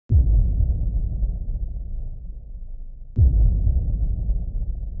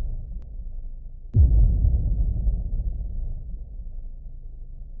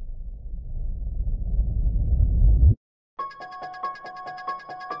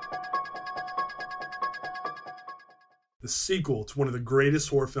The sequel to one of the greatest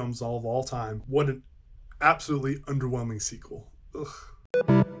horror films of all time. What an absolutely underwhelming sequel. Ugh.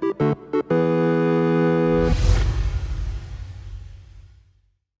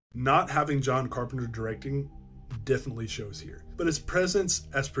 Not having John Carpenter directing definitely shows here, but his presence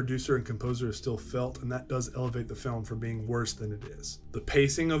as producer and composer is still felt, and that does elevate the film from being worse than it is. The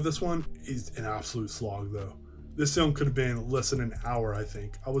pacing of this one is an absolute slog though. This film could have been less than an hour, I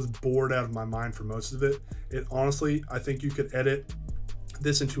think. I was bored out of my mind for most of it. Honestly, I think you could edit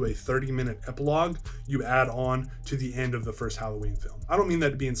this into a 30-minute epilogue you add on to the end of the first Halloween film. I don't mean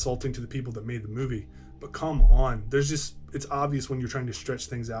that to be insulting to the people that made the movie, but come on, it's obvious when you're trying to stretch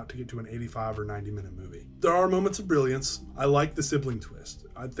things out to get to an 85 or 90-minute movie. There are moments of brilliance. I like the sibling twist.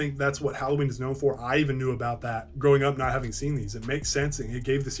 I think that's what Halloween is known for. I even knew about that growing up, not having seen these. It makes sense, and it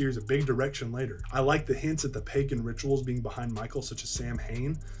gave the series a big direction later. I like the hints at the pagan rituals being behind Michael, such as Sam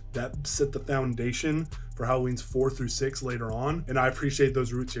Hain, that set the foundation for Halloween's 4 through 6 later on, and I appreciate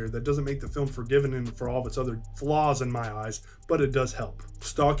those roots here. That doesn't make the film forgiven and for all of its other flaws in my eyes, but it does help.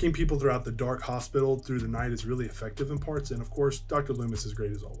 Stalking people throughout the dark hospital through the night is really effective in parts, and of course, Dr. Loomis is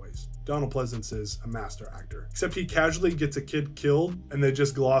great as always. Donald Pleasence is a master actor. Except he casually gets a kid killed, and they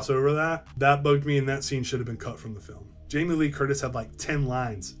just gloss over that. That bugged me, and that scene should have been cut from the film. Jamie Lee Curtis had like 10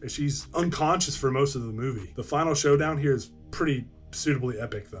 lines, and she's unconscious for most of the movie. The final showdown here is pretty suitably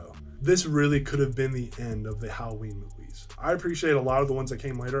epic though. This really could have been the end of the Halloween movies. I appreciate a lot of the ones that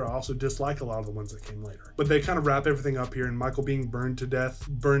came later. I also dislike a lot of the ones that came later. But they kind of wrap everything up here, and Michael being burned to death,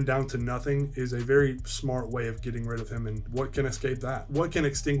 burned down to nothing, is a very smart way of getting rid of him, and what can escape that? What can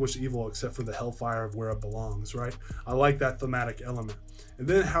extinguish evil except for the hellfire of where it belongs, right? I like that thematic element. And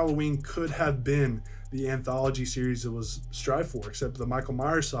then Halloween could have been the anthology series it was strived for, except the Michael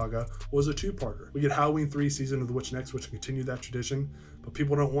Myers saga was a two-parter. We get Halloween 3 Season of the Witch Next, which continued that tradition, but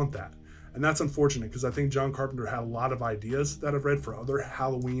people don't want that. And that's unfortunate because I think John Carpenter had a lot of ideas that I've read for other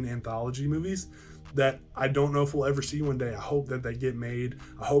Halloween anthology movies that I don't know if we'll ever see one day. I hope that they get made.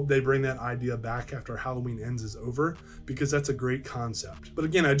 I hope they bring that idea back after Halloween Ends is over, because that's a great concept. But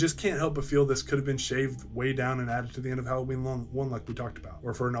again, I just can't help but feel this could have been shaved way down and added to the end of Halloween 1 like we talked about,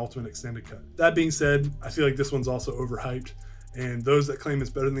 or for an ultimate extended cut. That being said, I feel like this one's also overhyped, and those that claim it's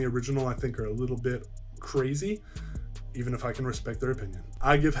better than the original I think are a little bit crazy, even if I can respect their opinion.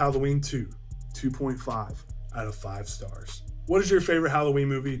 I give Halloween 2.5 out of 5 stars. What is your favorite Halloween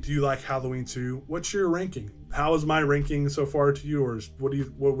movie? Do you like Halloween 2? What's your ranking? How is my ranking so far to yours? What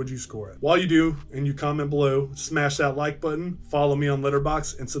would you score it? While you do, and you comment below, smash that like button, follow me on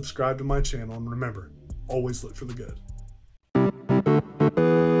Letterboxd, and subscribe to my channel. And remember, always look for the good.